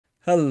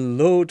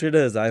Hello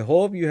traders, I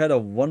hope you had a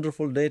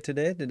wonderful day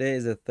today. Today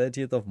is the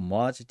 30th of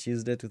March,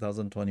 Tuesday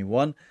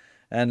 2021,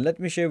 and let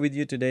me share with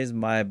you today's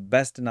my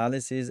best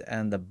analysis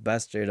and the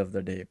best trade of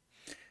the day.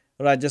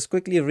 Alright, just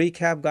quickly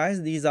recap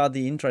guys, these are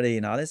the intraday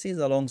analyses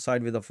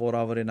alongside with the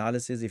 4-hour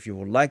analysis. If you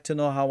would like to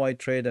know how I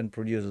trade and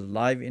produce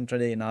live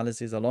intraday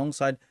analysis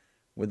alongside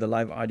with the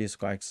live audio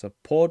squawk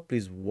support,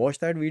 please watch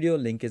that video.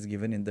 Link is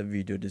given in the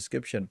video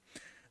description.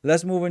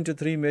 Let's move into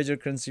three major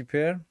currency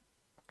pair.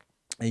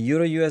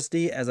 Euro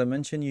USD, as I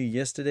mentioned you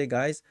yesterday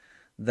guys,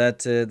 that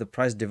the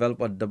price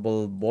developed a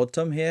double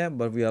bottom here,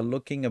 but we are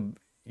looking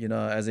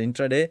as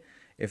intraday,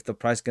 if the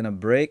price gonna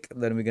break,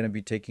 then we're gonna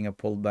be taking a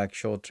pullback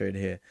short trade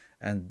here,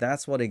 and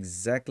that's what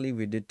exactly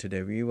we did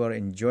today. We were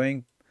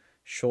enjoying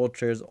short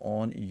trades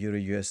on Euro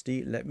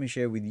USD. Let me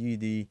share with you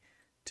the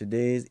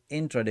today's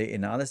intraday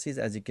analysis.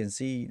 As you can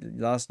see,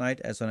 last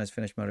night as soon as I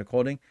finished my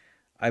recording,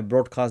 I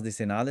broadcast this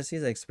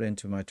analysis. I explained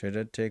to my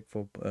trader take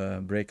for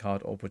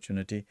breakout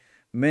opportunity.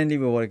 Mainly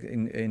we were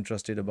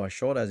interested about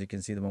short. As you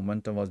can see, the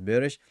momentum was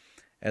bearish.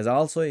 As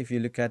also, if you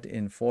look at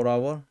in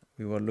 4-hour,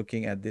 we were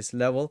looking at this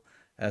level.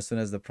 As soon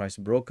as the price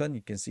broken,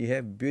 you can see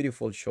here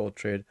beautiful short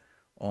trade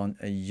on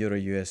a Euro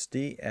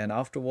USD. And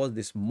afterwards,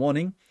 this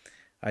morning,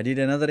 I did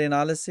another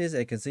analysis.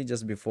 I can see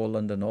just before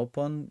London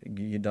Open,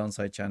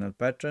 downside channel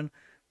pattern,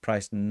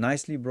 price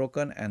nicely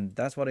broken, and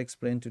that's what I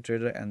explained to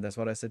trader, and that's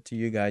what I said to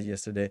you guys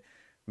yesterday.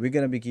 We're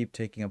gonna be keep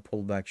taking a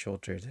pullback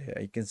short trade here.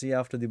 You can see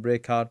after the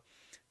breakout,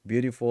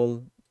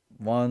 beautiful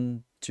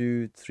 1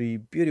 2 3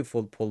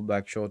 beautiful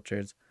pullback short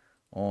trades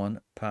on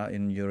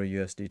in Euro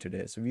USD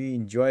today. So we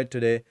enjoyed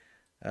today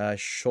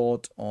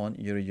short on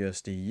Euro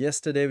USD.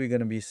 Yesterday we're going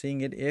to be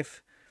seeing it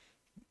if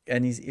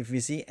we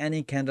see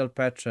any candle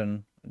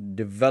pattern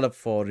develop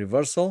for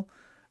reversal,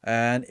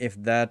 and if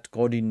that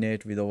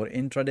coordinate with our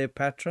intraday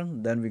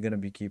pattern, then we're going to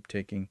be keep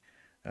taking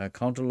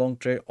counter long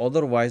trade.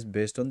 Otherwise,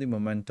 based on the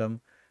momentum,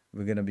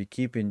 we're going to be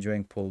keep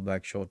enjoying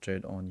pullback short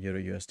trade on Euro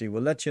USD.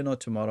 We'll let you know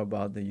tomorrow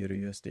about the Euro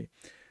USD.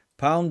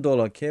 Pound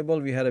dollar cable,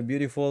 we had a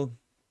beautiful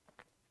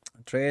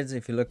trades.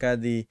 If you look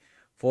at the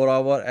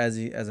 4-hour,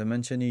 as I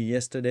mentioned you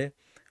yesterday,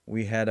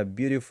 we had a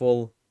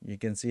beautiful, you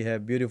can see here,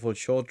 beautiful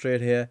short trade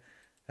here.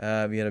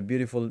 We had a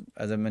beautiful,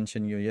 as I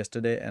mentioned you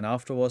yesterday, and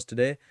afterwards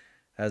today,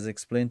 as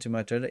explained to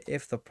my trader,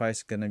 if the price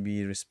is going to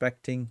be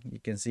respecting, you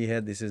can see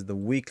here, this is the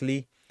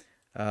weekly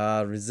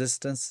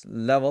resistance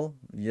level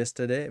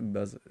yesterday,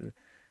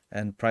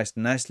 and price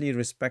nicely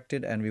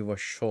respected, and we were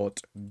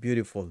short.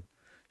 Beautiful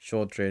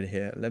short trade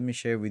here. Let me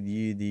share with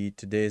you the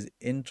today's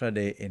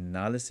intraday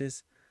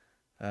analysis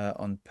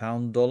on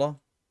pound dollar.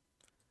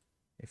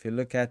 If you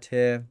look at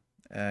here,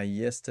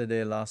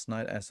 yesterday, last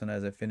night, as soon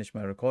as I finished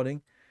my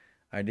recording,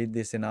 I did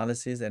this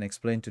analysis and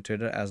explained to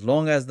trader, as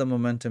long as the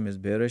momentum is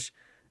bearish,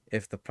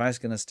 if the price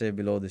gonna stay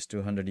below this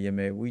 200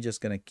 EMA, we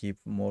just gonna keep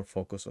more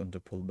focus on the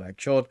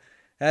pullback short.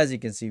 As you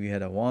can see, we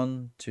had a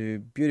 1 2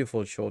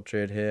 beautiful short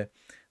trade here.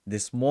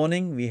 This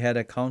morning we had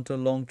a counter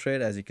long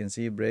trade, as you can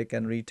see, break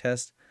and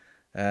retest,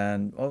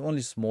 and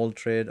only small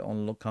trade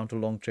on counter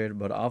long trade,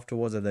 but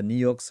afterwards at the New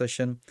York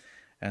session,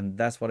 and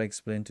that's what I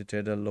explained to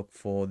trader, look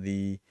for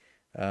the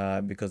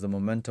because the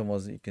momentum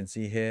was, you can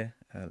see here,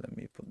 let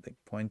me put the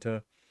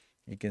pointer,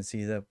 you can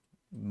see the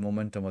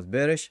momentum was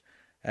bearish.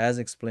 As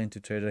explained to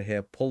trader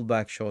here,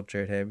 pullback short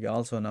trade here. We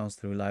also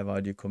announced through live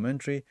audio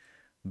commentary,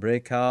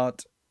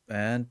 breakout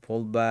and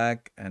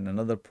pullback and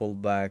another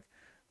pullback,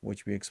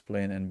 which we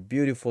explain, and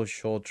beautiful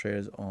short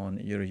trades on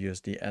Euro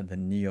USD at the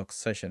New York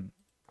session.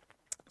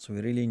 So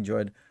we really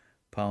enjoyed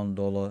pound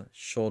dollar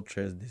short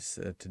trades this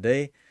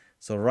today.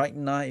 So right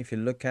now, if you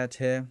look at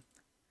here,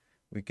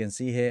 we can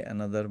see here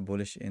another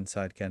bullish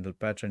inside candle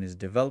pattern is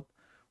developed.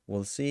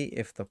 We'll see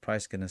if the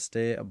price gonna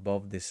stay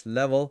above this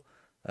level,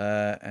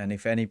 and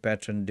if any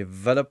pattern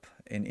develop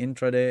in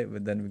intraday,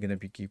 then we're gonna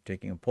be keep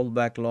taking a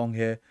pullback long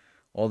here.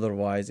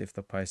 Otherwise, if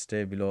the price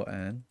stay below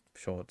and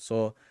short,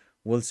 so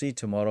we'll see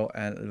tomorrow,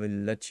 and we'll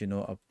let you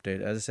know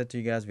update. As I said to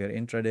you guys, we are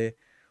intraday.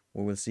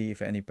 We will see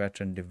if any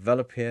pattern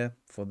develop here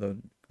for the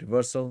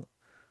reversal.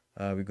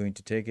 We're going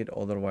to take it.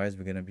 Otherwise,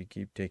 we're going to be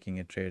keep taking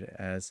a trade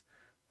as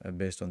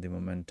based on the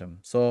momentum.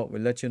 So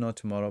we'll let you know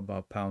tomorrow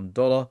about pound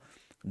dollar.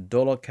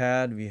 Dollar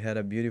CAD, we had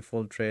a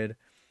beautiful trade.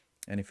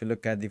 And if you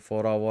look at the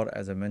 4-hour,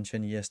 as I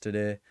mentioned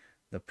yesterday,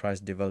 the price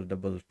developed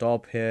double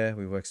top here.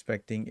 We were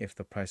expecting if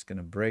the price going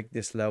to break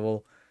this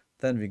level,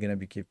 then we're going to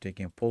be keep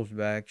taking a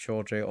pullback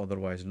short trade,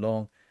 otherwise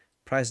long.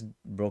 Price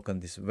broken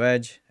this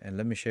wedge, and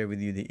let me share with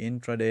you the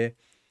intraday.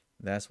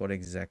 That's what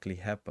exactly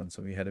happened.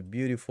 So we had a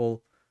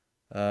beautiful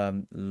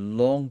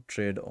long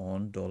trade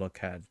on dollar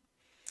CAD.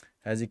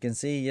 As you can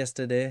see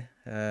yesterday,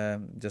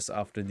 just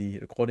after the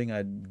recording,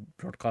 I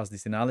broadcast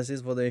this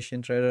analysis for the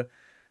Asian trader,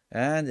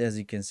 and as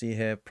you can see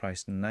here,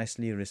 price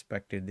nicely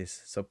respected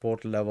this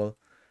support level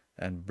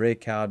and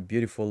breakout,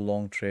 beautiful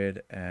long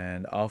trade,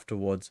 and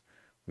afterwards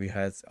we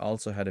had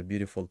also had a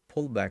beautiful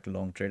pullback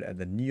long trade at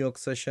the New York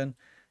session.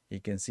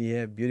 You can see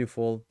here,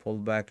 beautiful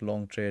pullback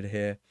long trade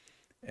here,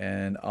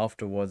 and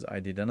afterwards I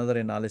did another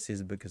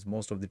analysis because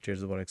most of the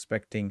traders were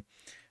expecting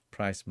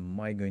price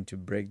might going to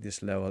break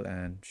this level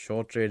and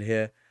short trade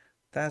here.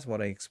 That's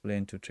what I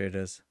explained to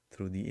traders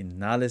through the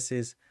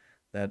analysis,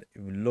 that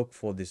we look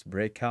for this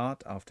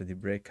breakout. After the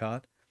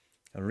breakout,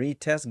 a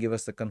retest, give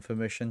us the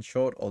confirmation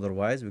short.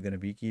 Otherwise, we're going to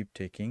be keep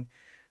taking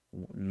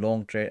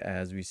long trade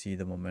as we see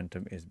the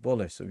momentum is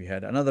bullish. So we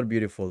had another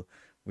beautiful,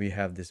 we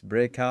have this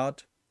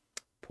breakout,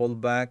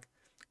 pullback,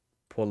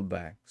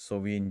 pullback. So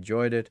we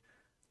enjoyed it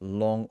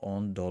long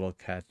on dollar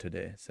CAD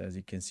today. So as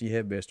you can see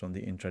here, based on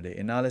the intraday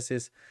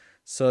analysis.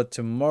 So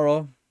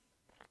tomorrow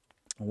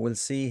we'll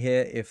see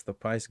here if the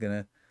price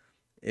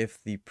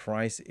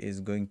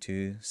is going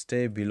to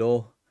stay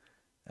below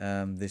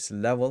this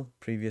level,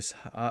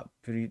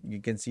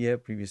 you can see here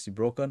previously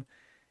broken.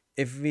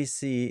 If we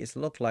see, it's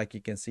look like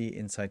you can see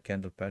inside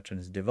candle pattern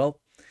is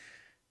developed,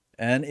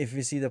 and if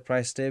we see the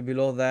price stay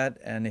below that,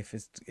 and if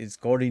it's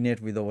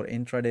coordinate with our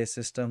intraday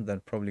system,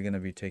 then probably going to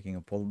be taking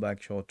a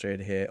pullback short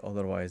trade here.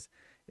 Otherwise,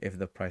 if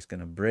the price going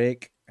to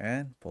break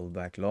and pull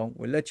back long,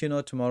 we'll let you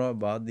know tomorrow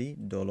about the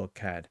dollar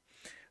CAD.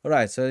 All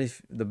right, so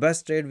if the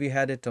best trade, we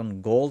had it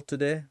on gold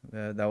today.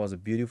 That was a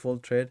beautiful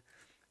trade,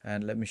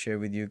 and let me share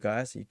with you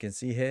guys. You can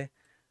see here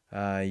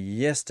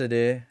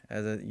yesterday,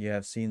 you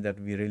have seen that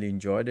we really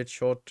enjoyed it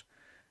short,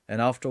 and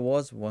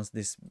afterwards, once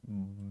this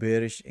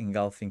bearish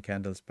engulfing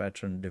candles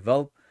pattern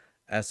developed,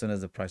 as soon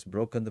as the price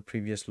broke on the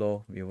previous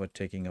low, we were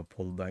taking a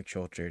pullback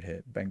short trade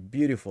here. Bang,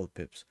 beautiful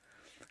pips.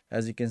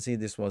 As you can see,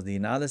 this was the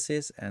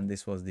analysis, and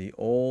this was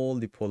all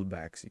the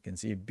pullbacks. You can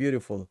see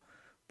beautiful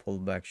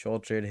pullback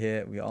short trade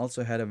here. We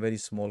also had a very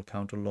small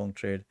counter long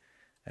trade,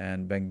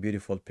 and bang,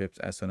 beautiful pips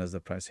as soon as the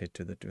price hit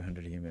to the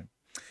 200 EMA.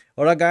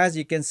 All right, guys,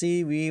 you can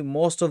see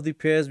most of the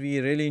pairs we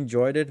really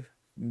enjoyed it,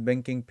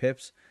 banking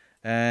pips.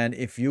 And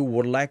if you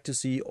would like to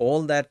see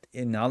all that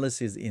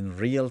analysis in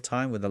real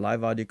time with the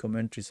live audio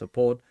commentary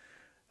support,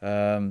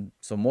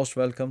 so most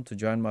welcome to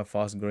join my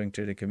fast growing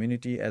trader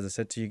community. As I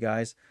said to you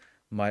guys,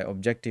 my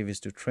objective is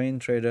to train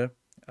trader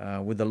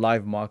with the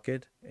live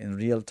market in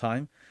real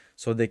time,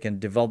 so they can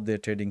develop their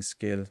trading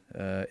skill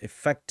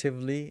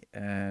effectively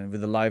and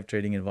with a live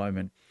trading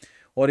environment.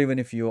 Or even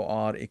if you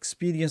are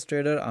experienced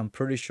trader, I'm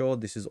pretty sure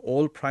this is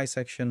all price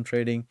action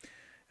trading,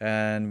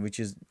 and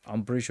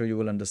I'm pretty sure you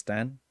will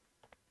understand,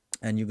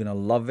 and you're gonna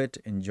love it,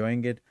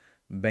 enjoying it,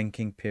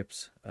 banking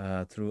pips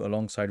through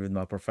alongside with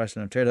my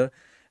professional trader.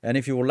 And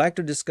if you would like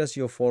to discuss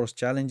your Forex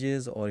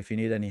challenges, or if you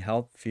need any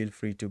help, feel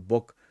free to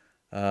book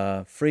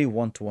free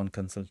one-to-one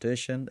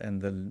consultation,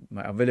 and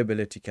my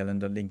availability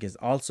calendar link is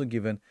also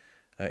given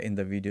in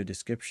the video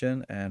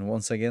description. And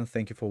once again,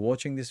 thank you for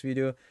watching this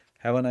video.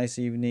 Have a nice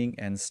evening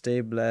and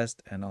stay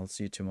blessed, and I'll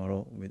see you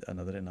tomorrow with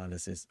another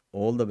analysis.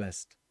 All the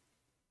best.